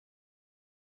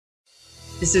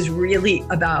This is really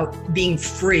about being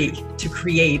free to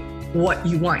create what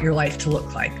you want your life to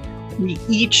look like. We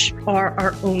each are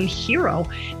our own hero.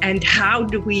 And how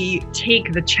do we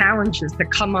take the challenges that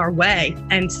come our way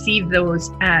and see those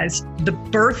as the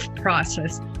birth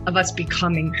process of us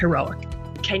becoming heroic?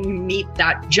 Can you meet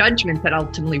that judgment that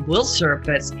ultimately will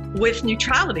surface with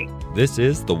neutrality? This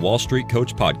is the Wall Street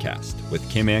Coach Podcast with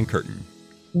Kim Ann Curtin.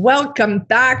 Welcome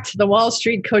back to the Wall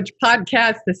Street Coach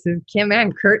Podcast. This is Kim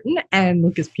Ann Curtin and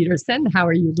Lucas Peterson. How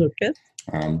are you, Lucas?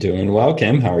 I'm doing well,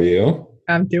 Kim. How are you?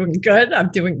 I'm doing good.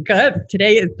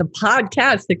 Today is the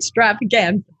podcast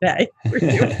extravaganza day. We're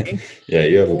doing Yeah,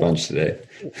 you have a bunch today.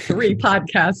 3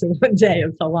 podcasts in one day.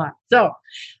 It's a lot. So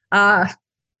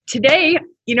today,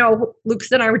 Lucas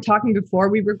and I were talking before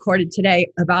we recorded today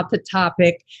about the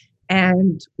topic,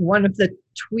 and one of the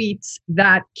tweets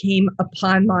that came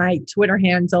upon my Twitter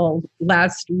handle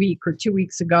last week or 2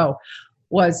 weeks ago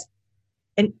was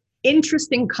an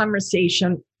interesting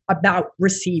conversation about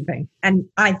receiving. And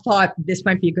I thought this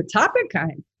might be a good topic.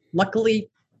 I luckily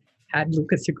had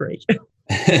Lucas agree.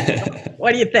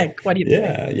 What do you think?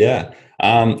 Yeah.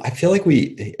 I feel like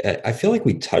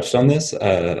we touched on this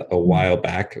a while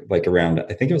back, like around,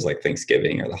 I think it was like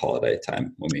Thanksgiving or the holiday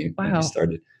time when we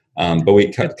started. But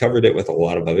we covered it with a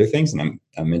lot of other things, and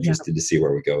I'm interested to see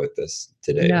where we go with this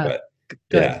today. Yeah.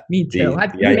 But Me too.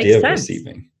 The idea of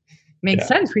receiving makes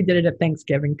sense. We did it at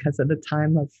Thanksgiving because of the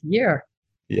time of year.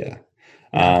 Yeah.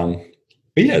 But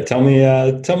yeah, tell me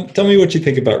what you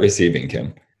think about receiving,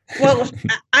 Kim. Well,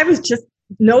 I was just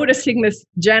noticing this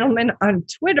gentleman on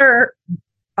Twitter.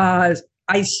 I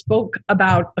spoke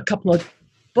about a couple of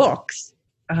books.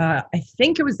 I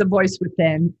think it was The Voice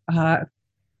Within,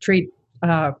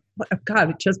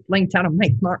 it just blinked out on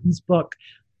Mike Martin's book.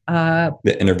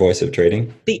 The Inner Voice of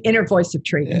Trading? The Inner Voice of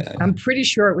Trading. Yeah. I'm pretty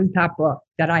sure it was that book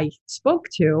that I spoke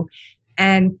to.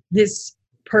 And this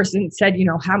person said,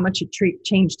 how much it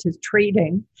changed his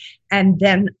trading. And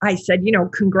then I said,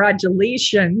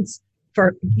 congratulations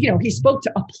for, he spoke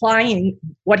to applying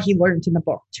what he learned in the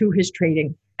book to his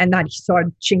trading, and that he saw a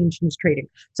change in his trading.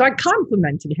 So I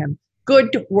complimented him.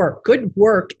 Good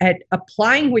work at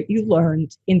applying what you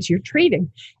learned into your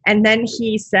trading. And then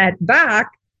he said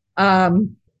back,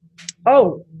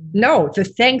 oh, no, the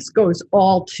thanks goes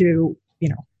all to,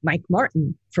 Mike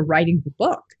Martin for writing the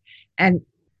book. And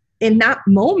in that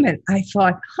moment, I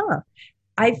thought,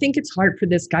 I think it's hard for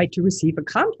this guy to receive a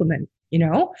compliment,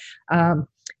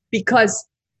 because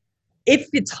if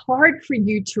it's hard for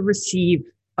you to receive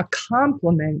a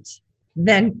compliment,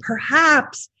 then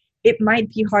perhaps it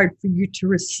might be hard for you to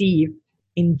receive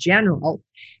in general.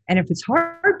 And if it's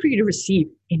hard for you to receive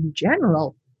in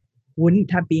general,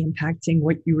 wouldn't that be impacting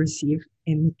what you receive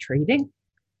in trading?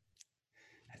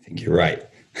 I think you're right.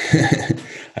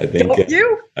 I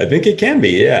think it can be.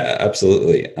 Yeah,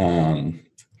 absolutely. I'm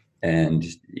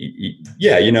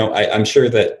sure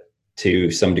that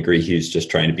to some degree he was just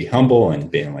trying to be humble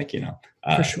and being like,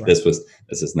 sure.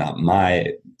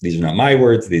 These are not my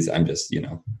words. I'm just,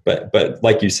 but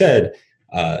like you said,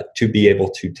 to be able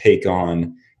to take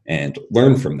on and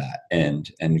learn from that and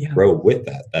grow with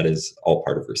that is all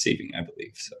part of receiving, I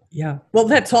believe. So, yeah, well,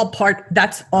 that's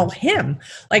all him.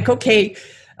 Like, okay,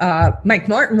 Mike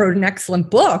Martin wrote an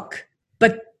excellent book,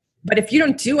 but if you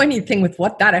don't do anything with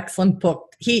what that excellent book,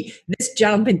 this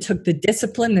gentleman took the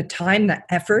discipline, the time, the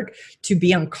effort to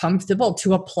be uncomfortable,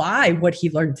 to apply what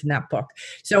he learned in that book.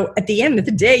 So at the end of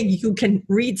the day, you can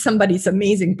read somebody's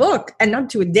amazing book and not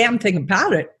do a damn thing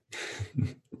about it.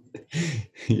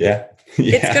 Yeah.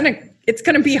 It's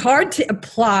gonna be hard to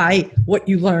apply what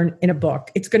you learn in a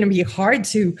book. It's gonna be hard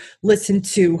to listen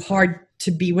to, hard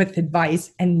to be with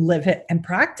advice and live it and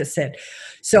practice it.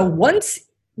 So once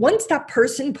that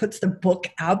person puts the book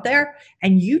out there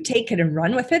and you take it and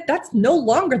run with it, that's no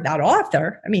longer that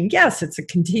author. I mean, yes, it's a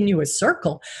continuous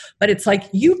circle, but it's like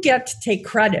you get to take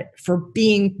credit for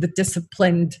being the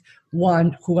disciplined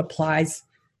one who applies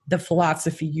the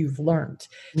philosophy you've learned.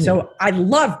 So I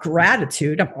love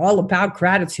gratitude. I'm all about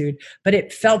gratitude, but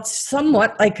it felt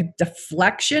somewhat like a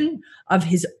deflection of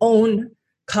his own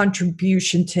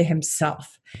contribution to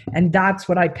himself. And that's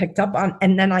what I picked up on.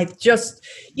 And then I just,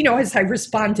 as I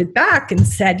responded back and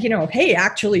said, hey,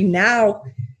 actually now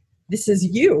this is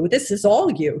you, this is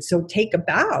all you. So take a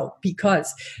bow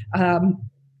because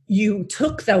you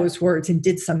took those words and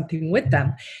did something with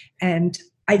them. And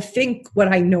I think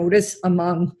what I notice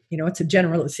among, it's a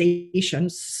generalization,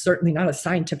 certainly not a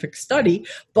scientific study,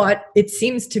 but it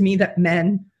seems to me that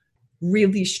men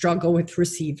really struggle with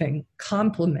receiving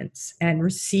compliments and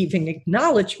receiving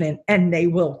acknowledgement, and they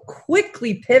will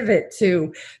quickly pivot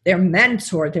to their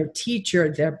mentor, their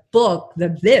teacher, their book,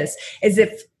 this, as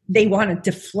if they want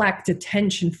to deflect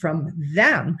attention from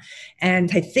them.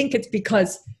 And I think it's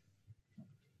because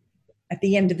at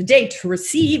the end of the day, to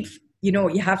receive, you know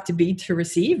what you have to be to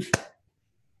receive?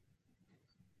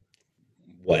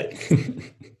 What?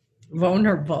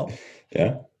 Vulnerable.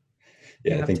 Yeah.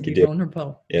 Yeah, I think you do.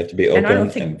 Vulnerable. You have to be open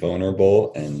and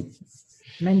vulnerable, and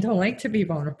men don't like to be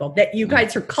vulnerable. That you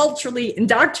guys are culturally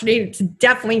indoctrinated to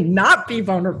definitely not be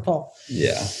vulnerable.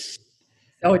 Yeah.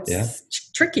 So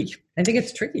it's tricky. I think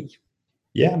it's tricky.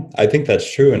 Yeah, I think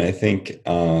that's true, and I think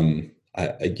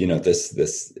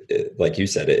this like you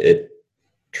said, it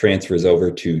transfers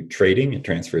over to trading. It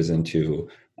transfers into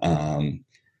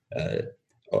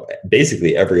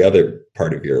basically every other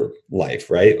part of your life,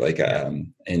 right? Like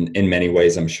in many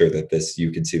ways, I'm sure that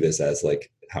you could see this as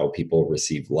like how people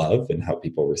receive love and how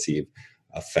people receive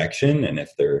affection, and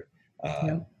if they're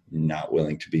not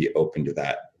willing to be open to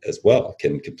that as well,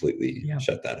 can completely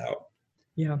shut that out.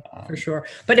 Yeah, for sure.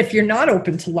 But if you're not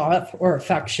open to love or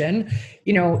affection,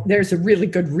 you know, there's a really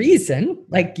good reason.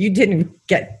 Like you didn't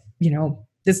get, you know,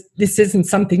 this isn't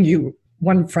something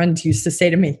one friend used to say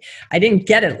to me, I didn't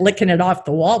get it licking it off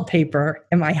the wallpaper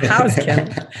in my house, Kim.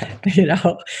 You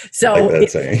know, so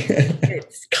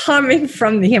it's coming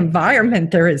from the environment.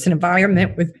 There is an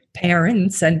environment with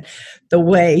parents, and the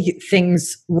way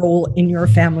things roll in your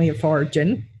family of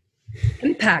origin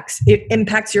impacts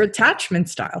your attachment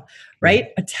style, right?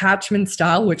 Attachment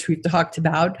style, which we've talked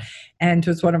about, and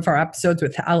was one of our episodes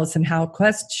with Alison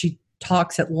Halquest. She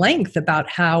talks at length about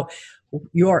how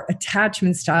your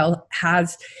attachment style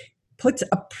puts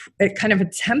a kind of a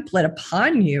template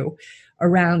upon you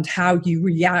around how you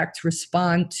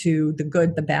respond to the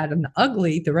good, the bad, and the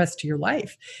ugly the rest of your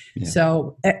life. Yeah.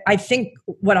 So I think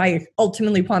what I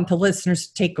ultimately want the listeners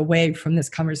to take away from this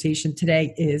conversation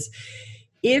today is,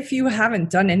 if you haven't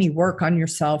done any work on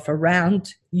yourself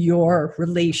around your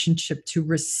relationship to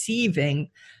receiving,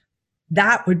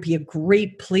 that would be a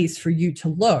great place for you to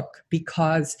look,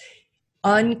 because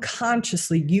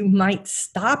unconsciously you might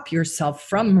stop yourself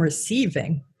from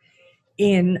receiving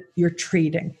in your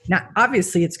trading. Now,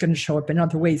 obviously it's going to show up in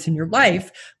other ways in your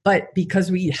life, but because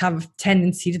we have a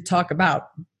tendency to talk about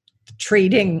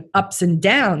trading ups and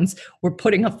downs, we're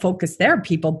putting a focus there,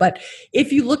 people. But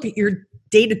if you look at your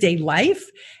day-to-day life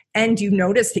and you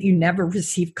notice that you never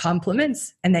receive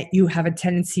compliments and that you have a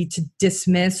tendency to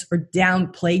dismiss or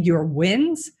downplay your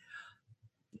wins,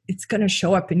 it's going to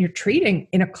show up in your trading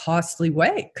in a costly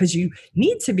way, because you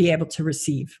need to be able to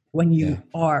receive when you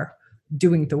are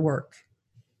doing the work.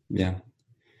 Yeah.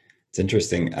 It's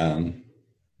interesting. I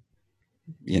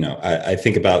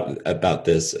think about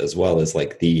this as well as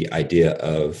like the idea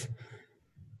of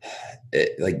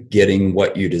like getting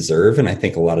what you deserve. And I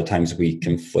think a lot of times we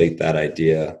conflate that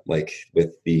idea like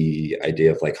with the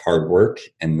idea of like hard work,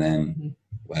 and then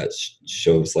what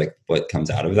shows like what comes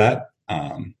out of that.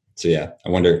 So yeah, I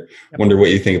wonder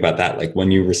what you think about that. Like when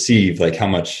you receive, like how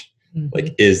much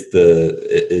like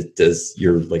does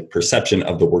your like perception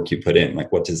of the work you put in,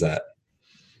 like what does that,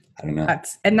 I don't know.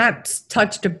 That's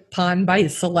touched upon by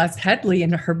Celeste Headlee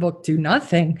in her book, Do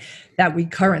Nothing, that we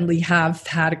currently have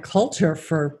had a culture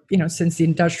for, since the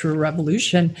Industrial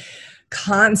Revolution,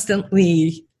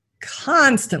 constantly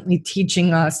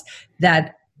teaching us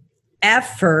that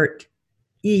effort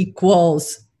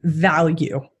equals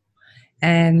value.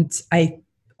 And I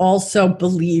also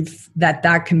believe that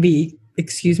can be,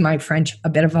 excuse my French,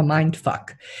 a bit of a mind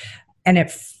fuck. And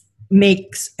it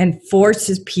makes and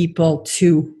forces people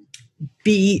to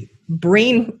be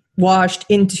brainwashed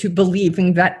into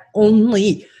believing that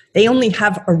they only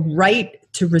have a right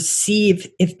to receive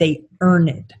if they earn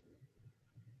it.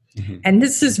 Mm-hmm. And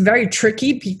this is very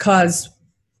tricky, because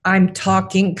I'm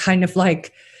talking kind of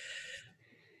like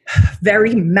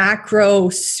very macro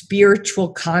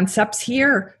spiritual concepts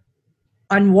here.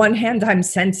 On one hand, I'm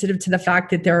sensitive to the fact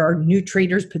that there are new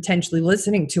traders potentially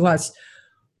listening to us.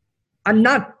 I'm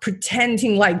not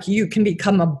pretending like you can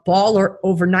become a baller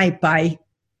overnight by,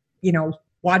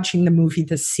 watching the movie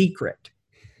The Secret.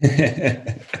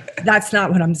 That's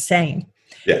not what I'm saying.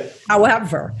 Yeah.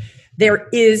 However, there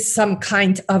is some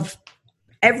kind of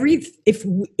if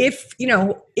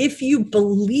you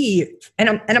believe,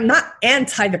 and I'm not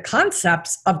anti the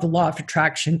concepts of the law of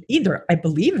attraction either. I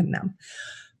believe in them.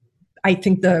 I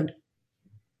think the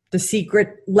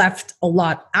Secret left a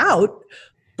lot out,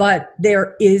 but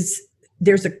there's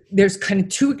kind of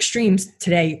two extremes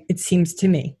today, it seems to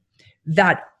me,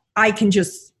 that I can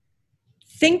just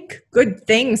think good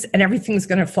things and everything's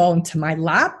going to fall into my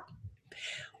lap,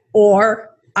 or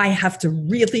I have to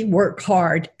really work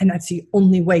hard, and that's the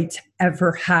only way to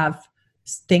ever have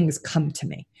things come to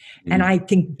me. Mm. And I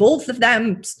think both of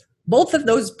them both of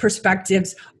those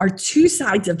perspectives are two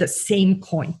sides of the same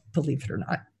coin, believe it or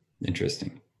not.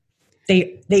 Interesting.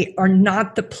 They are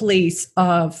not the place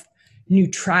of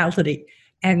neutrality.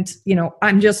 And,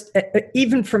 I'm just,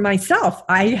 even for myself,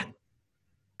 I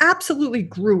absolutely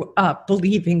grew up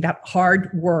believing that hard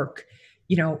work,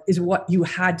 is what you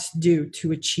had to do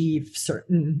to achieve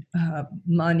certain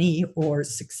money or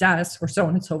success or so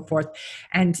on and so forth.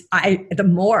 And the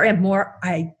more and more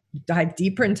I dive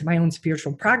deeper into my own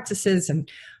spiritual practices and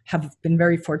have been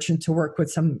very fortunate to work with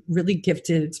some really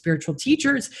gifted spiritual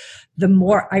teachers, the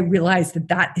more I realize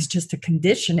that is just a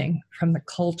conditioning from the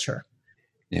culture.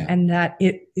 Yeah. And that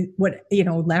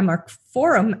Landmark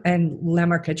Forum and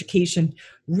Landmark Education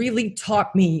really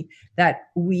taught me that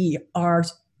we are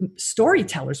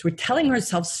storytellers. We're telling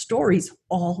ourselves stories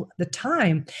all the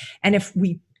time. And if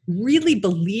we really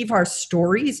believe our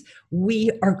stories,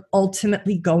 we are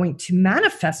ultimately going to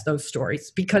manifest those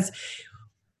stories, because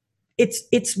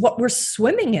it's what we're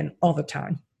swimming in all the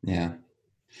time. Yeah.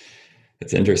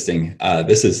 It's interesting.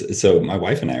 So my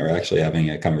wife and I were actually having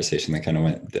a conversation that kind of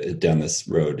went down this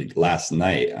road last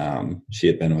night. She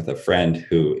had been with a friend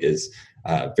who is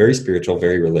very spiritual,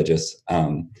 very religious.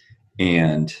 I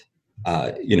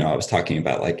was talking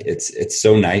about like, it's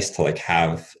so nice to like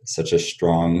have such a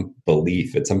strong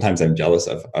belief. And sometimes I'm jealous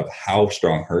of how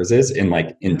strong hers is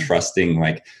in trusting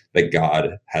like that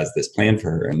God has this plan for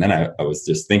her. And then I was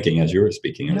just thinking, as you were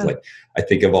speaking, I was like, I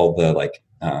think of all the like,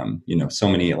 so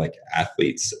many like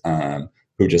athletes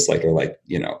who just like are like,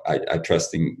 I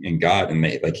trust in God, and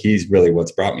they like, he's really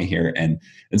what's brought me here. And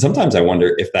sometimes I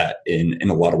wonder if that in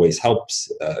a lot of ways helps,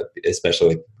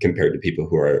 especially compared to people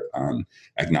who are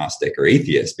agnostic or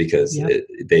atheist, because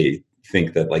they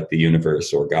think that like the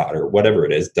universe or God or whatever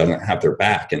it is doesn't have their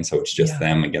back, and so it's just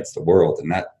them against the world.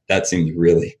 And that seems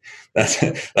really that's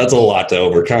a lot to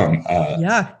overcome.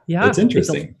 It's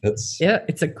interesting.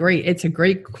 It's a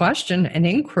great question and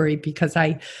inquiry, because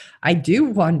I do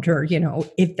wonder,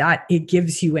 if that it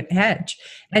gives you an edge.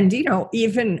 And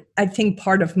even I think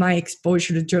part of my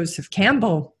exposure to Joseph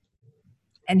Campbell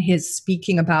and his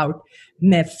speaking about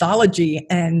mythology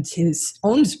and his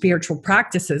own spiritual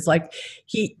practices, like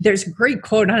there's a great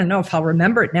quote, I don't know if I'll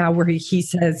remember it now, where he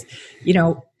says,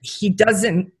 he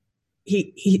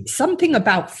something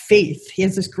about faith. He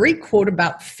has this great quote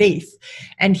about faith.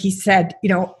 And he said,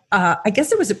 I guess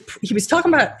he was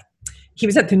talking about, he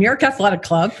was at the New York Athletic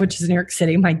Club, which is in New York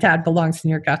City. My dad belongs to the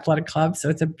New York Athletic Club, so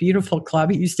it's a beautiful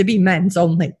club. It used to be men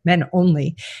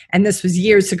only. And this was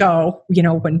years ago,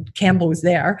 when Campbell was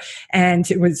there.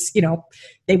 And it was,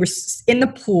 they were in the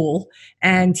pool,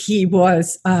 and he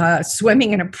was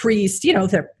swimming in a priest,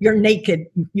 you're naked.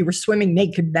 You were swimming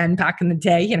naked then back in the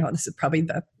day. This is probably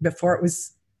before it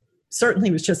was, certainly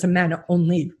it was just a men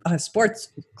only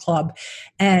sports club.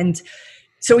 And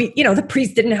so, the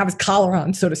priest didn't have his collar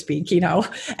on, so to speak,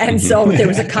 and so there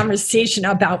was a conversation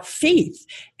about faith.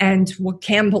 And what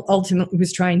Campbell ultimately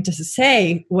was trying to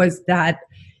say was that,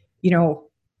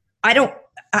 I don't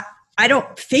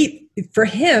faith for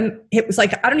him. It was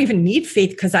like, I don't even need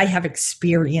faith because I have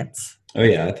experience. Oh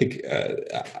yeah. I think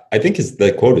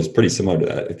the quote is pretty similar to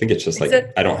that. I think it's just like,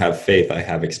 I don't have faith, I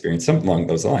have experience, something along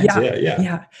those lines.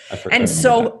 Yeah. And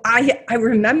so I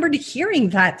remembered hearing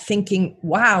that, thinking,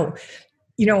 wow,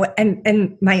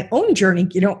 and my own journey,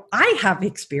 I have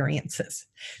experiences.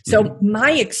 So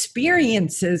my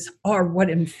experiences are what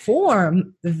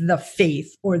inform the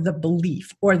faith or the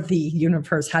belief or the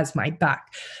universe has my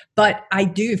back. But I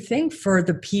do think for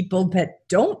the people that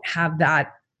don't have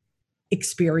that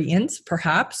experience,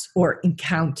 perhaps, or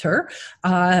encounter,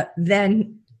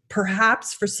 then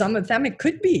perhaps for some of them, it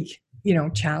could be,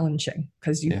 challenging,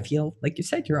 because you feel, like you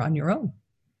said, you're on your own.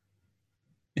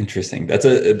 Interesting. That's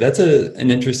an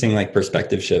interesting like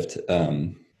perspective shift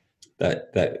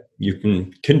that you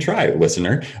can try,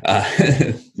 listener.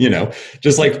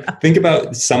 Just like think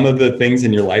about some of the things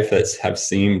in your life that have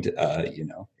seemed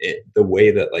the way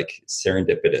that like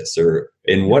serendipitous or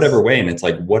in whatever way, and it's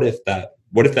like, what if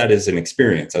that is an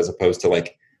experience, as opposed to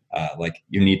like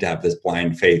you need to have this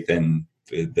blind faith in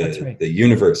the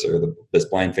universe, or this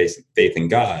blind faith in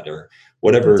God, or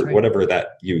whatever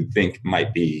that you think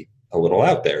might be a little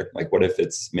out there. Like, what if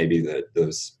it's maybe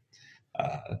those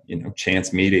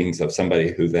chance meetings of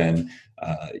somebody who then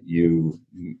you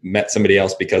met somebody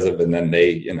else because of, and then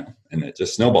they, and it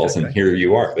just snowballs, and here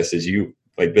you are. This is you.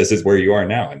 Like, this is where you are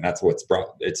now, and that's what's brought.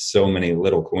 It's so many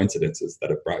little coincidences that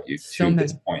have brought you to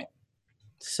this point.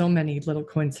 So many little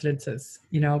coincidences.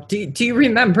 Do you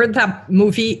remember that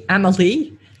movie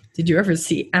Amelie? Did you ever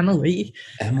see Amelie?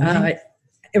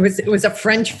 it was a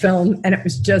French film, and it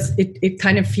was just it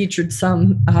kind of featured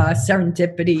some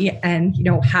serendipity and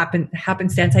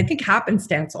happenstance. I think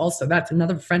Happenstance also, that's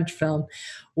another French film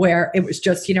where it was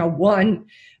just one.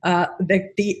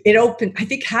 It opened. I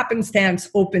think Happenstance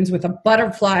opens with a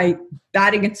butterfly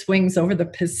batting its wings over the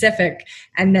Pacific,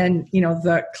 and then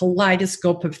the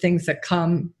kaleidoscope of things that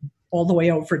come all the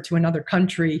way over to another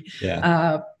country.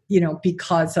 Yeah.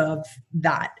 Because of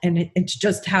that, and it's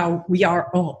just how we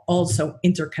are all also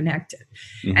interconnected,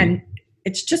 and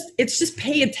it's just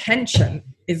pay attention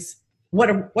is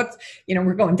what's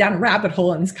we're going down a rabbit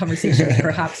hole in this conversation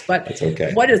perhaps, but that's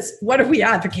okay. What are we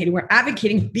advocating? We're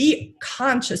advocating be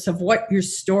conscious of what your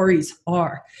stories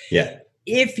are. Yeah.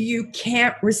 If you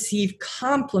can't receive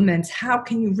compliments, how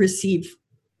can you receive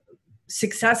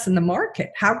success in the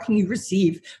market? How can you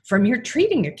receive from your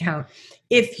trading account?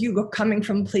 If you are coming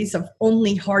from a place of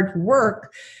only hard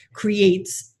work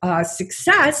creates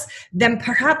success, then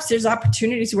perhaps there's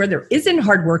opportunities where there isn't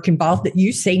hard work involved that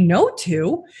you say no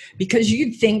to because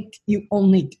you think you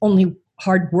only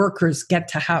hard workers get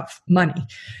to have money,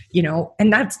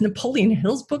 and that's Napoleon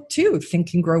Hill's book too,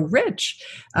 Think and Grow Rich.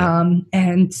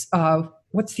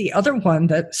 What's the other one?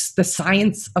 That's the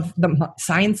Science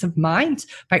of Mind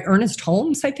by Ernest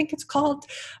Holmes, I think it's called.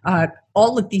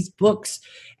 All of these books,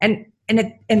 and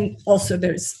also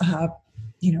there's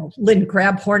Lynn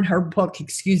Grabhorn, her book,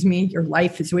 Excuse Me, Your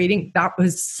Life is Waiting. That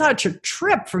was such a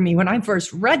trip for me when I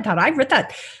first read that. I read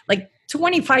that like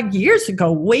 25 years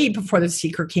ago, way before The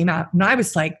Secret came out, and I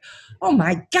was like, oh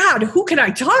my God, who can I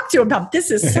talk to about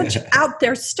this? Is such out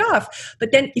there stuff.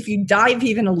 But then if you dive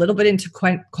even a little bit into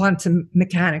quantum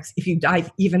mechanics, if you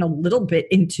dive even a little bit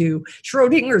into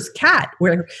Schrodinger's cat,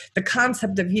 where the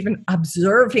concept of even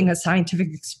observing a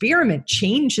scientific experiment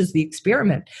changes the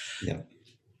experiment,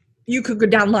 you could go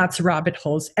down lots of rabbit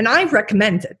holes. And I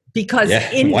recommend it because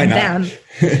in them,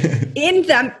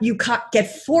 you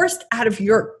get forced out of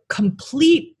your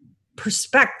complete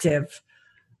perspective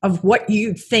of what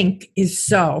you think is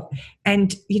so.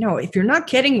 And, if you're not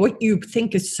getting what you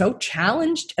think is so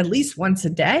challenged at least once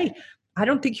a day, I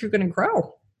don't think you're going to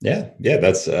grow. Yeah.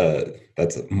 That's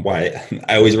why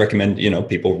I always recommend,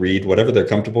 people read whatever they're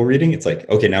comfortable reading. It's like,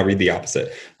 okay, now read the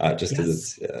opposite, just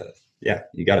because it's,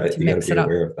 you gotta be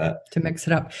aware of that. To mix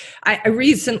it up. I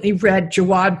recently read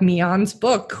Jawad Mian's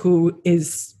book, who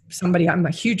is somebody I'm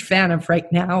a huge fan of right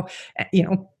now,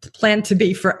 plan to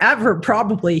be forever,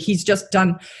 probably. He's just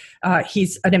done,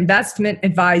 he's an investment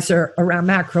advisor around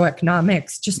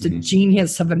macroeconomics, just a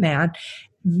genius of a man,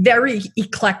 very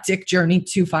eclectic journey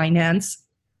to finance,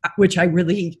 which I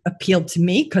really appealed to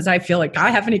me because I feel like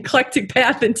I have an eclectic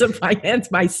path into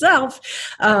finance myself.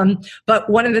 But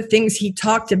one of the things he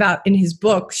talked about in his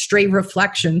book, Stray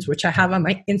Reflections, which I have on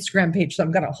my Instagram page, so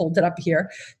I'm going to hold it up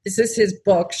here. This is his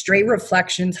book, Stray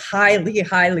Reflections, highly,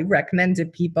 highly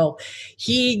recommended, people.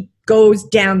 He goes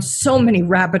down so many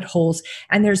rabbit holes,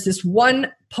 and there's this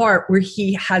one part where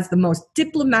he has the most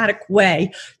diplomatic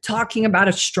way talking about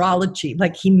astrology.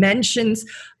 Like he mentions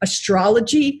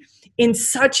astrology in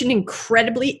such an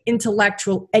incredibly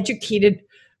intellectual, educated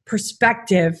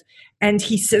perspective. And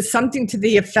he says something to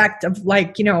the effect of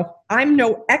like, I'm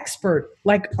no expert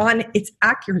on its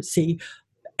accuracy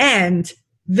and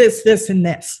this, and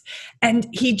this. And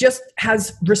he just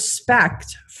has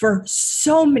respect for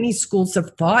so many schools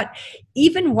of thought,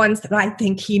 even ones that I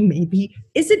think he maybe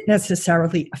isn't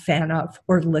necessarily a fan of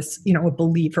or a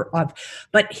believer of.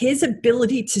 But his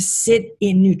ability to sit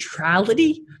in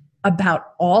neutrality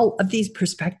about all of these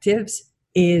perspectives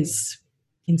is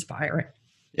inspiring.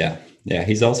 Yeah.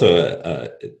 He's also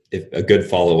a good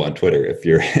follow on Twitter. If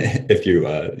you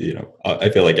I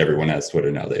feel like everyone has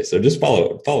Twitter nowadays, so just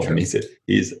follow him.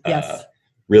 He's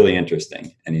really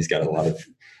interesting, and he's got a lot of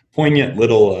poignant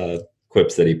little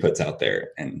quips that he puts out there.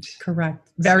 And correct,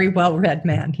 very well read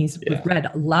man. He's read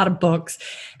a lot of books,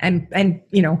 and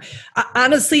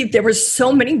honestly, there were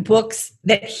so many books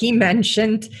that he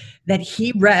mentioned that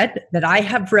he read, that I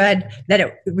have read, that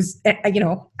it was,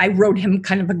 I wrote him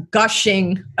kind of a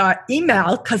gushing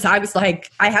email because I was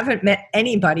like, I haven't met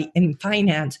anybody in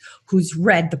finance who's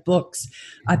read the books,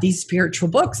 these spiritual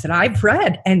books that I've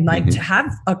read. And to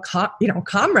have a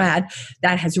comrade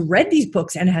that has read these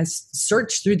books and has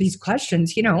searched through these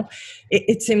questions,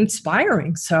 it's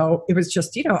inspiring. So it was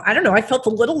just, I don't know, I felt a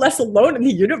little less alone in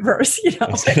the universe. I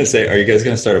was going to say, are you guys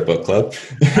going to start a book club?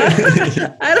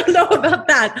 I don't know about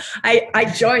that.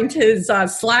 I joined his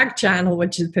Slack channel,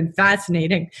 which has been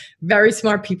fascinating. Very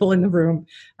smart people in the room.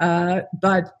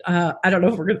 But I don't know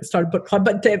if we're going to start a book club.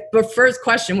 But the first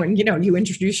question when, you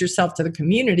introduce yourself to the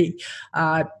community,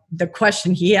 the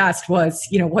question he asked was,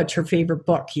 what's your favorite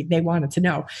book? They wanted to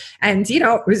know. And,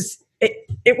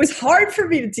 it was hard for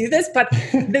me to do this, but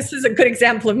this is a good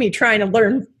example of me trying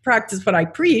to practice what I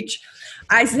preach.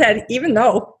 I said, even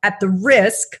though at the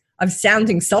risk of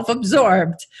sounding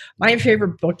self-absorbed, my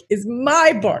favorite book is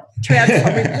my book,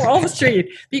 Transforming Wall Street,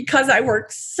 because I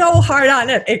worked so hard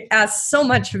on it. It asks so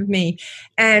much of me,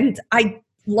 and I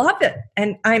love it,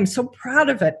 and I'm so proud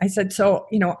of it. I said, so,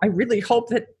 I really hope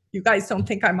that you guys don't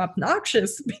think I'm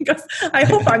obnoxious, because I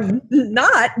hope I'm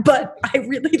not, but I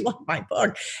really love my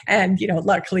book. And,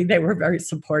 luckily they were very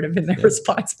supportive in their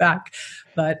response back.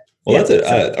 But well, that's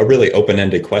a really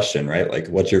open-ended question, right? Like,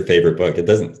 what's your favorite book?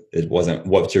 It wasn't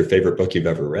what's your favorite book you've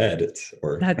ever read.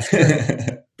 That's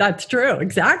true. That's true.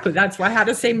 Exactly. That's why I had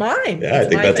to say mine. Yeah, I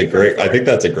think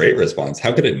that's a great response.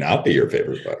 How could it not be your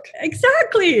favorite book?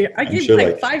 Exactly. I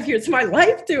gave 5 years of my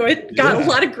life to it. Got a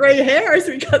lot of gray hairs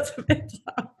because of it.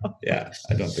 Yeah,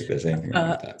 I don't think there's anything wrong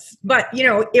with that. But,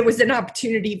 it was an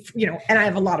opportunity, and I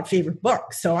have a lot of favorite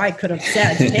books. So I could have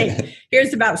said, hey,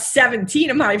 here's about 17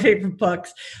 of my favorite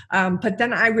books. But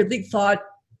then I really thought,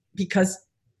 because,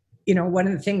 one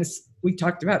of the things we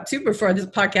talked about too before this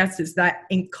podcast is that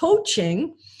in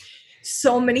coaching,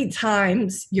 so many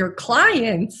times your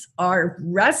clients are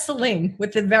wrestling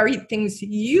with the very things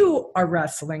you are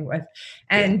wrestling with.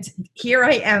 And here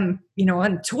I am,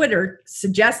 on Twitter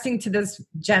suggesting to this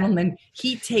gentleman,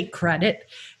 he take credit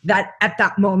that at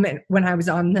that moment when I was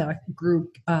on the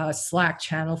group Slack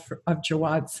channel of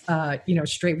Jawad's,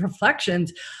 Straight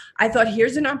Reflections, I thought,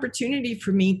 here's an opportunity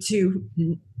for me to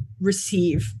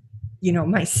receive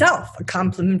myself, a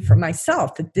compliment from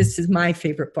myself that this is my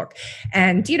favorite book.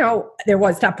 And, there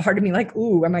was that part of me like,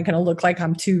 ooh, am I going to look like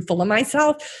I'm too full of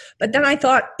myself? But then I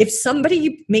thought, if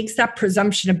somebody makes that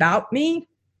presumption about me,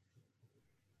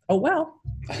 oh, well.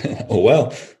 Oh,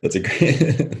 well, that's a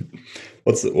great,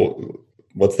 what's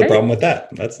the problem with that?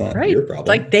 That's not your problem.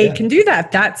 Like they can do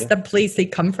that. That's the place they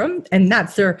come from. And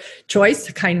that's their choice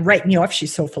to kind of write me off.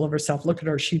 She's so full of herself. Look at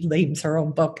her. She names her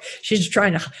own book. She's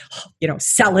trying to,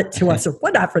 sell it to us or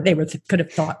whatever they could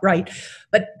have thought. Right.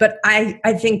 But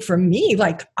I think for me,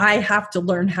 like I have to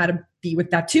learn how to be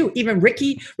with that too. Even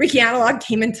Ricky Analog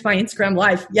came into my Instagram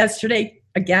live yesterday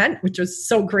again, which was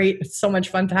so great. It's so much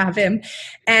fun to have him.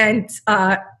 And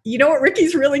you know what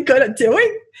Ricky's really good at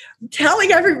doing?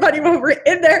 Telling everybody when we're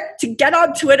in there to get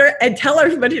on Twitter and tell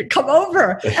everybody to come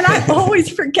over. And I always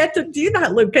forget to do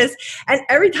that, Lucas. And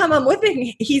every time I'm with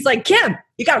him, he's like, Kim,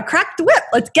 you got to crack the whip.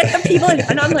 Let's get the people in.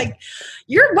 And I'm like,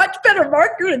 you're a much better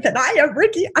marketer than I am,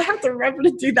 Ricky. I have to remember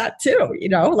to do that too.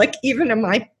 Like even in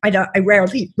I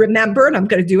rarely remember, and I'm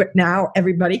going to do it now.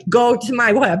 Everybody go to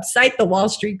my website,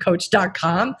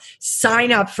 thewallstreetcoach.com,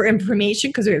 sign up for information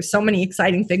because we have so many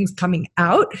exciting things coming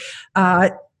out.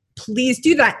 Please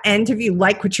do that. And if you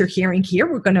like what you're hearing here,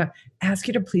 we're going to ask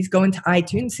you to please go into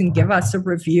iTunes and give us a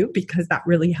review because that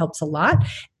really helps a lot.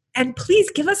 And please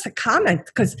give us a comment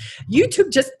because YouTube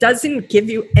just doesn't give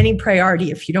you any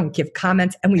priority if you don't give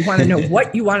comments. And we want to know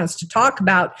what you want us to talk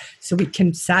about so we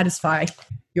can satisfy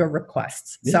your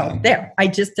requests. Yeah. So there, I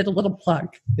just did a little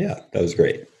plug. Yeah, that was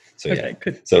great. So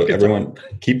good everyone,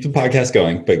 keep the podcast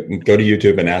going, but go to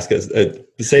YouTube and ask us,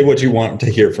 say what you want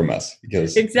to hear from us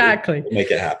because exactly we'll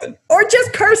make it happen. Or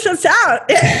just curse us out.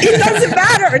 It doesn't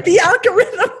matter. The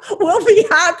algorithm will be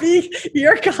happy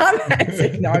you're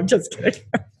commenting. No, I'm just kidding.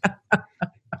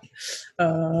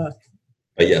 But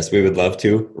yes, we would love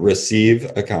to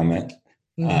receive a comment.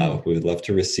 Mm-hmm. We would love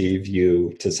to receive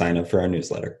you to sign up for our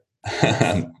newsletter.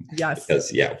 Yes.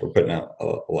 Because we're putting out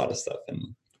a lot of stuff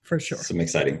and for sure. Some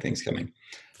exciting things coming.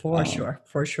 For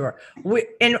sure.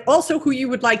 And also who you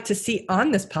would like to see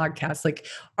on this podcast. Like,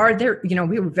 are there,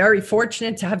 we were very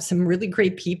fortunate to have some really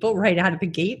great people right out of the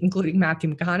gate, including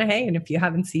Matthew McConaughey. And if you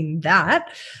haven't seen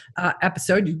that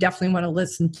episode, you definitely want to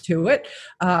listen to it.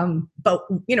 But,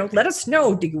 let us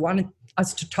know, do you want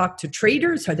us to talk to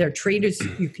traders? Are there traders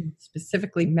you can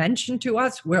specifically mention to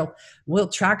us? We'll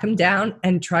track them down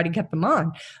and try to get them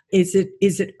on. Is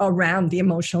it around the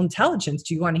emotional intelligence?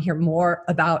 Do you want to hear more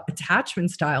about attachment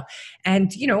style?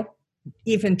 And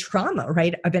even trauma,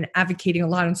 right? I've been advocating a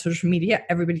lot on social media.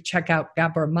 Everybody check out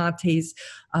Gabor Mate's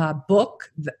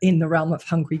book, In the Realm of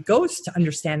Hungry Ghosts, to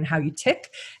understand how you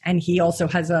tick. And he also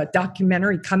has a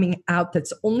documentary coming out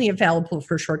that's only available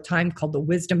for a short time called The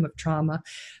Wisdom of Trauma.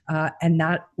 And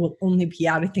that will only be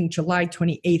out, I think, July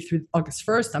 28th through August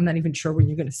 1st. I'm not even sure when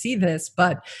you're going to see this,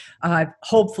 but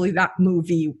hopefully that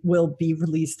movie will be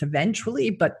released eventually.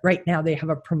 But right now they have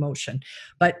a promotion.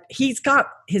 But he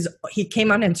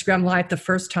came on Instagram Live the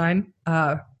first time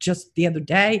just the other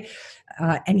day.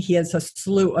 And he has a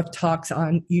slew of talks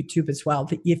on YouTube as well,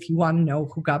 that if you want to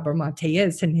know who Gabor Mate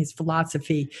is and his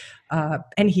philosophy.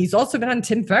 And he's also been on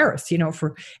Tim Ferriss.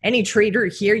 For any trader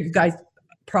here, you guys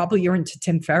probably are into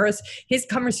Tim Ferriss. His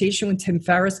conversation with Tim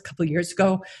Ferriss a couple of years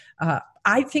ago,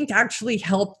 I think actually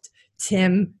helped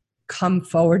Tim come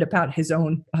forward about his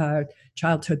own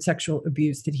childhood sexual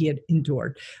abuse that he had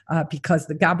endured, because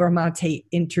the Gabor Mate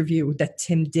interview that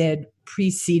Tim did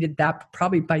preceded that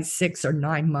probably by 6 or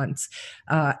 9 months.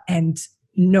 And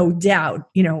no doubt,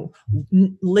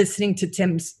 listening to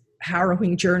Tim's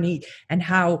harrowing journey and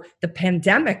how the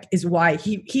pandemic is why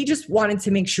he just wanted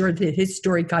to make sure that his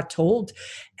story got told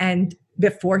and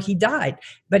before he died,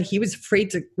 but he was afraid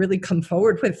to really come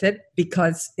forward with it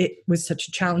because it was such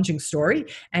a challenging story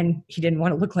and he didn't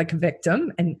want to look like a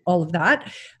victim and all of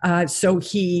that. So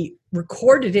he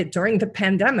recorded it during the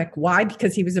pandemic. Why?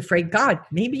 Because he was afraid, God,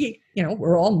 maybe,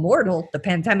 we're all mortal. The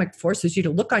pandemic forces you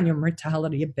to look on your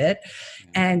mortality a bit.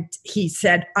 And he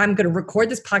said, I'm going to record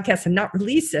this podcast and not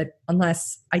release it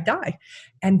unless I die.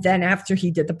 And then after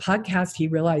he did the podcast, he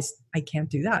realized, I can't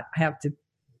do that. I have to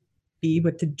be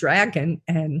with the dragon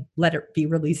and let it be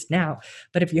released now.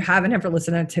 But if you haven't ever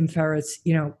listened to Tim Ferriss,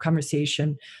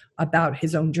 conversation about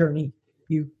his own journey,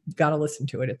 you got to listen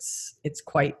to it. It's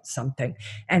quite something.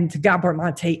 And the Gabor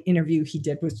Mate interview he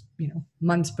did was,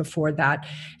 months before that.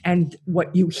 And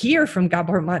what you hear from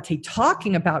Gabor Mate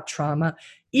talking about trauma,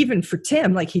 even for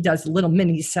Tim, like he does a little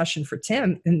mini session for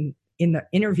Tim in the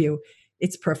interview,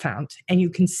 it's profound. And you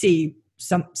can see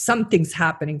something's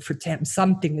happening for Tim.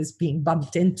 Something is being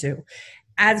bumped into,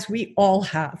 as we all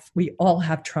have. We all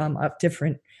have trauma of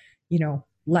different,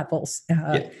 levels.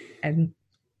 And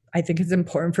I think it's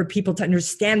important for people to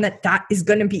understand that is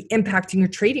going to be impacting your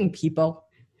trading people.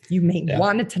 You may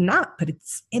want it to not, but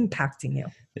it's impacting you.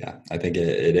 Yeah, I think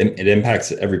it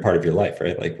impacts every part of your life,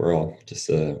 right? Like we're all just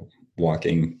a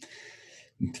walking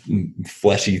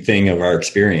fleshy thing of our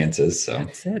experiences. So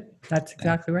that's it. That's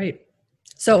exactly right.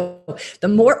 So the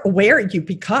more aware you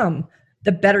become,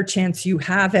 the better chance you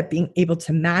have at being able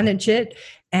to manage it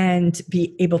and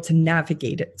be able to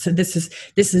navigate it. So this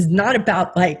is not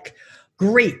about like,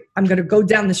 great, I'm going to go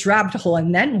down this rabbit hole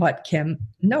and then what, Kim?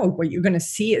 No, what you're going to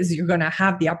see is you're going to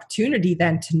have the opportunity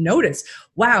then to notice,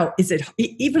 wow,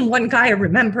 even one guy, I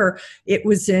remember it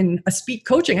was in a speed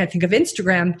coaching, I think of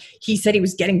Instagram. He said he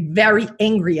was getting very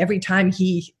angry every time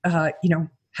he,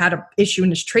 had an issue in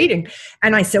his trading.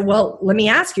 And I said, well, let me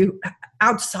ask you,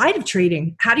 outside of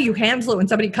trading, how do you handle it when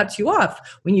somebody cuts you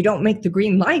off, when you don't make the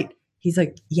green light? He's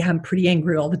like, yeah, I'm pretty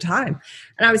angry all the time.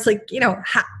 And I was like,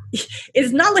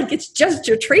 it's not like it's just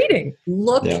your trading.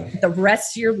 Look the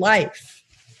rest of your life.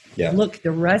 Yeah. Look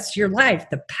the rest of your life.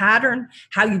 The pattern,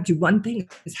 how you do one thing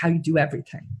is how you do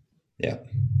everything. Yeah.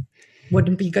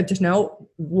 Wouldn't it be good to know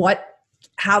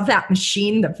how that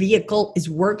machine, the vehicle, is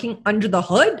working under the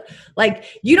hood? Like,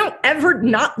 you don't ever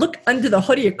not look under the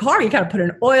hood of your car. You got to put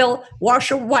in oil,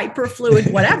 washer, wiper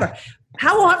fluid, whatever.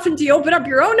 How often do you open up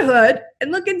your own hood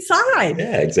and look inside?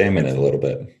 Yeah, examine it a little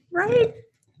bit. Right?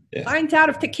 Yeah. Find out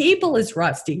if the cable is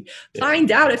rusty. Yeah.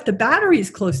 Find out if the battery is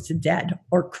close to dead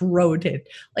or corroded.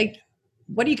 Like,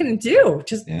 what are you going to do?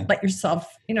 Just let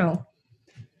yourself,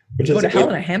 go to hell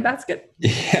in a handbasket?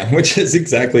 Yeah, which is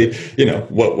exactly,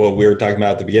 what we were talking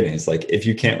about at the beginning. It's like, if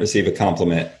you can't receive a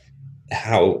compliment,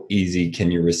 how easy can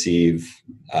you receive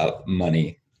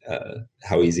money?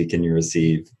 How easy can you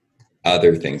receive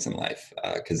other things in life?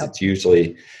 Because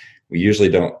we usually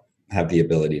don't have the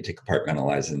ability to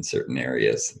compartmentalize in certain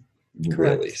areas.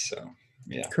 Correct. Really. So,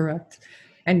 yeah. Correct.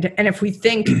 And if we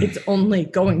think it's only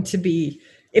going to be,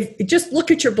 just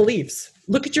look at your beliefs,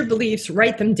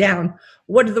 write them down.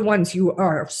 What are the ones you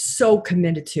are so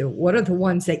committed to? What are the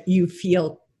ones that you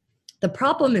feel? The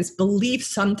problem is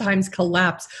beliefs sometimes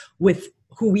collapse with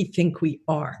who we think we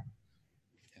are.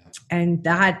 And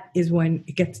that is when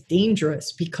it gets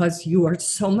dangerous, because you are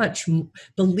so much,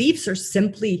 beliefs are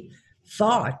simply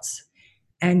thoughts,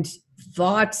 and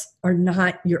thoughts are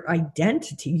not your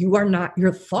identity. You are not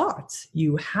your thoughts.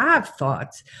 You have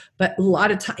thoughts, but a lot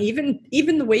of time,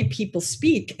 even the way people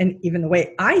speak, and even the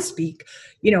way I speak,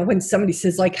 when somebody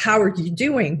says like, how are you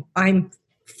doing? I'm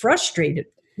frustrated.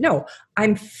 No,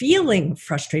 I'm feeling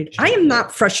frustrated. I am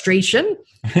not frustration.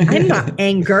 I'm not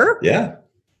anger. Yeah.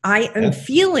 I am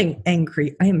feeling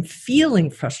angry. I am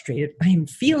feeling frustrated. I am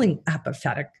feeling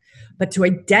apathetic. But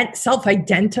to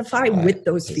self-identify with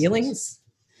those feelings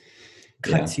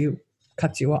cuts you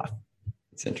off.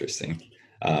 It's interesting.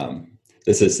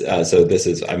 This is,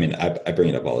 I mean, I bring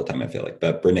it up all the time, I feel like,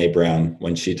 but Brene Brown,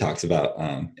 when she talks about,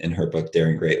 in her book,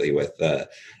 Daring Greatly, with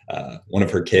one of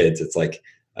her kids, it's like,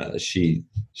 she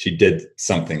did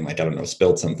something, like, I don't know,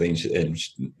 spilled something. And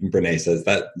Brene says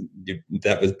that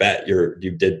was bad.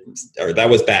 That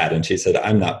was bad. And she said,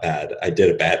 I'm not bad. I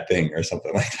did a bad thing, or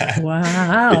something like that.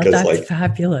 Wow. Because, that's like,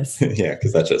 fabulous. Yeah.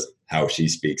 Cause that's just how she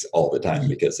speaks all the time,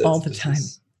 because it's all the time.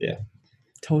 Yeah.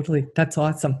 Totally. That's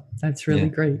awesome. That's really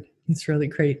great. It's really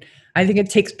great. I think it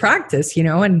takes practice,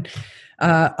 and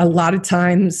a lot of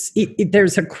times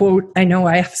there's a quote I know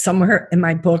I have somewhere in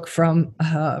my book from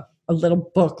a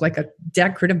little book, like a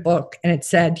decorative book. And it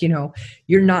said,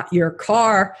 you're not your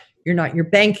car, you're not your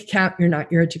bank account, you're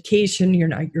not your education, you're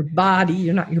not your body,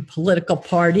 you're not your political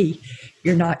party,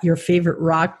 you're not your favorite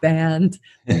rock band.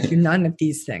 You're none of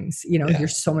these things. You're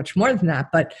so much more than that.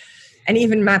 And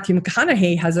even Matthew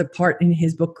McConaughey has a part in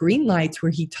his book, Green Lights,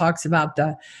 where he talks about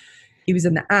he was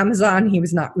in the Amazon. He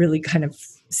was not really kind of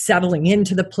settling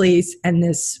into the place. And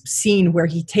this scene where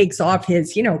he takes off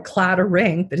his, Claddagh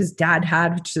ring that his dad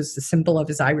had, which is the symbol of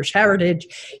his Irish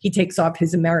heritage. He takes off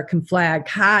his American flag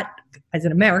hat as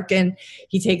an American.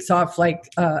 He takes off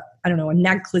a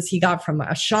necklace he got from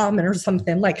a shaman or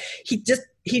something. Like he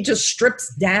just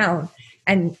strips down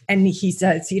and he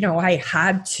says, I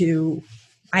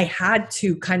had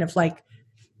to kind of like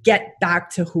get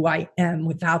back to who I am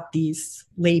without these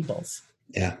labels.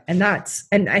 Yeah. And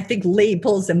I think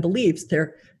labels and beliefs,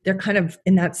 they're kind of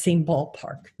in that same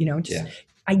ballpark,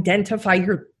 identify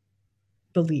your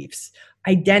beliefs,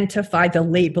 identify the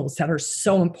labels that are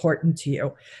so important to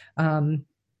you. And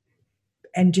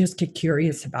just get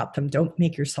curious about them. Don't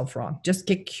make yourself wrong. Just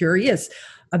get curious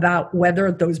about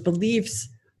whether those beliefs,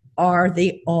 are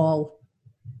they all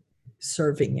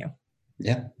serving you?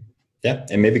 Yeah. Yeah.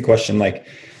 And maybe question like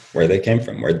where they came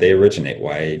from, where they originate,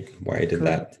 why I did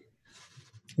that.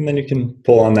 And then you can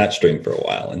pull on that string for a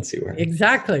while and see where.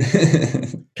 Exactly.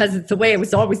 Because it's the way it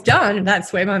was always done. And that's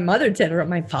the way my mother did it or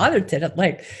my father did it.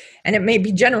 And it may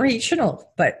be generational,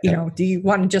 but do you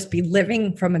want to just be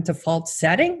living from a default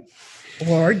setting?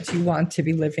 Or do you want to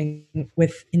be living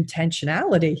with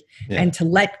intentionality and to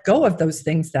let go of those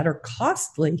things that are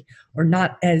costly or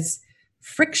not as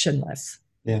frictionless?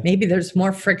 Yeah. Maybe there's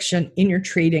more friction in your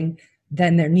trading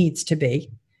than there needs to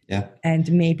be. Yeah.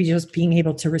 And maybe just being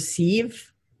able to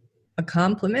receive a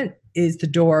compliment is the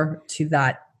door to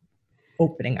that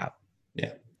opening up.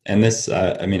 Yeah. And this,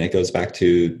 it goes back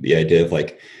to the idea of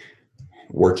like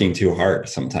working too hard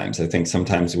sometimes. I think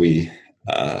sometimes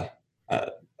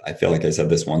I feel like I said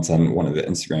this once on one of the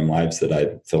Instagram lives that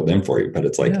I filled in for you, but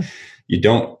it's like,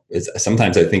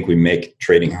 sometimes I think we make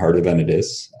trading harder than it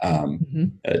is,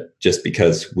 just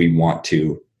because we want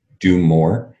to do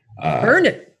more. Earn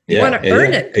it. You want to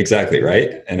earn it. Exactly.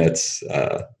 Right. And it's,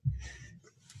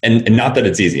 and not that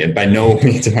it's easy. And by no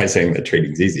means am I saying that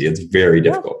trading's easy. It's very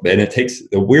difficult. And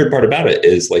the weird part about it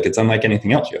is like, it's unlike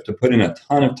anything else. You have to put in a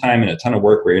ton of time and a ton of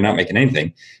work where you're not making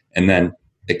anything. And then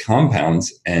it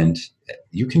compounds and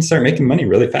you can start making money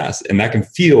really fast. And that can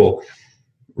feel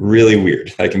really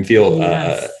weird. That can feel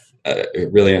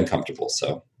really uncomfortable.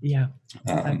 So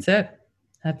that's it.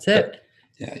 That's it.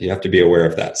 Yeah. You have to be aware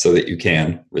of that so that you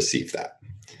can receive that.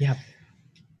 Yeah.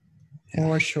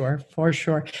 For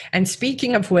sure. And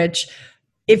speaking of which,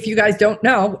 if you guys don't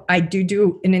know, I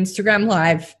do an Instagram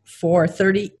live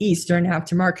 4:30 Eastern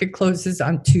after market closes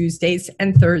on Tuesdays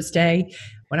and Thursday.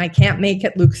 When I can't make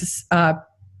it, Lucas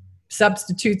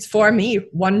substitutes for me,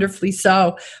 wonderfully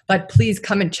so. But please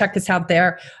come and check us out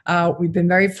there. We've been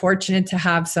very fortunate to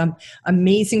have some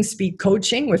amazing speed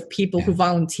coaching with people who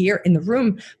volunteer in the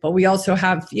room. But we also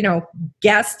have,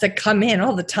 guests that come in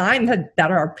all the time that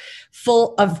are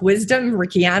full of wisdom.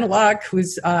 Ricky Analog,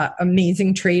 who's an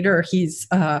amazing trader. He's,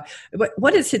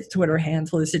 what is his Twitter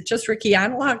handle? Is it just Ricky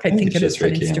Analog? I think it is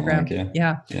on Instagram.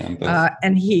 Analog,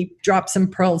 and he dropped some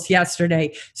pearls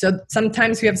yesterday. So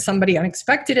sometimes we have somebody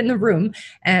unexpected in the room,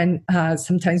 and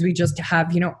sometimes we just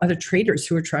have other traders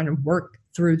who are trying to work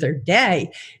through their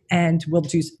day, and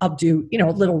I'll do a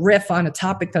little riff on a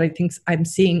topic that I think I'm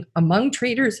seeing among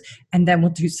traders, and then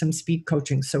we'll do some speed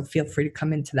coaching. So feel free to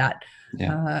come into that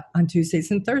on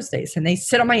Tuesdays and Thursdays, and they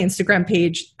sit on my Instagram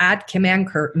page at Kim Ann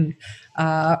Curtin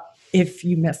if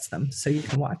you miss them, so you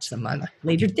can watch them on a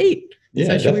later date.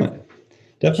 Yeah, so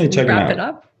definitely check them out. Wrap it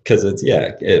up. because it's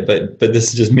but this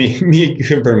is just me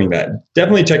confirming that.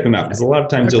 Definitely check them out, because a lot of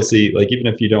times you'll see, like, even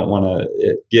if you don't want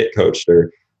to get coached,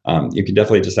 or you can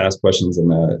definitely just ask questions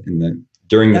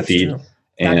during the feed.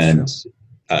 And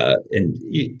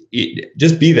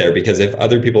just be there, because if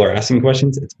other people are asking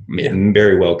questions, it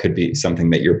very well could be something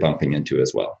that you're bumping into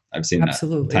as well. I've seen that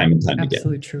time and time again.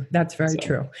 Absolutely true. That's very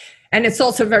true. And it's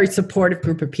also a very supportive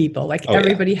group of people. Like,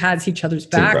 everybody has each other's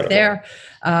back there.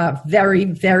 Very,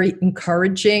 very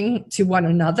encouraging to one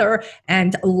another.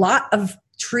 And a lot of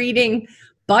treating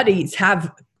buddies have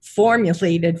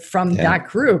formulated from that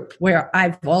group, where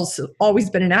I've also always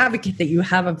been an advocate that you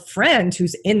have a friend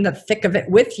who's in the thick of it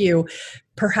with you,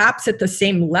 perhaps at the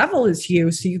same level as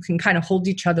you, so you can kind of hold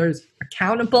each other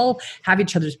accountable, have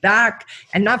each other's back,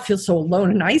 and not feel so alone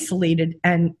and isolated.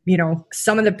 And,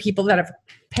 some of the people that have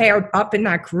paired up in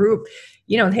that group,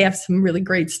 they have some really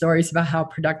great stories about how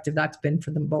productive that's been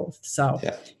for them both. So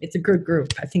it's a good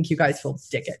group. I think you guys will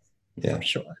dig it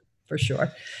for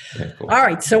sure. Okay, cool. All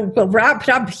right. So we'll wrap it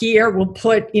up here. We'll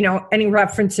put, any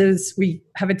references. We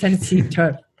have a tendency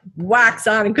to wax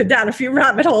on and go down a few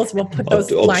rabbit holes. We'll put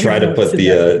those. I'll try to put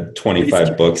the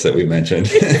 25 books that we mentioned.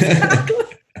 Exactly.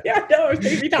 Yeah, no,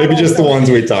 maybe just the ones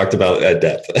we talked about at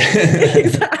depth.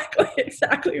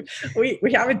 Exactly.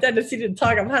 We have a tendency to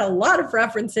talk about a lot of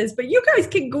references, but you guys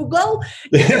can Google.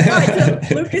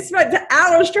 Lucas spent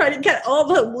hours trying to get all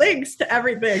the links to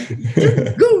everything.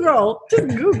 Just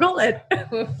Google it.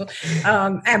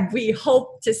 And we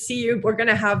hope to see you. We're going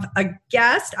to have a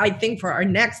guest, I think, for our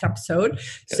next episode.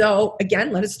 So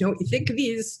again, let us know what you think of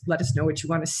these. Let us know what you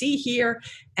want to see here.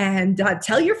 And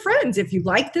tell your friends, if you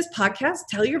like this podcast,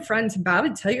 tell your friends about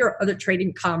it. Tell your other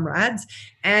trading comrades,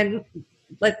 and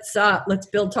let's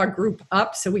build our group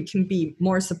up so we can be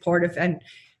more supportive and,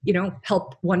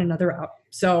 help one another out.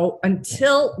 So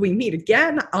until we meet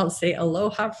again, I'll say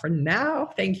aloha for now.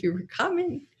 Thank you for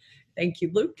coming. Thank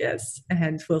you, Lucas.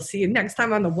 And we'll see you next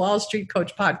time on the Wall Street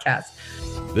Coach Podcast.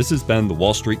 This has been the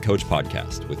Wall Street Coach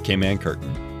Podcast with Kim Ann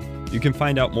Curtin. You can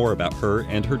find out more about her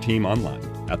and her team online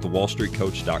at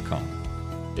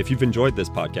thewallstreetcoach.com. If you've enjoyed this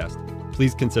podcast,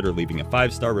 please consider leaving a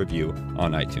 5-star review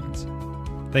on iTunes.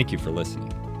 Thank you for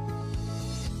listening.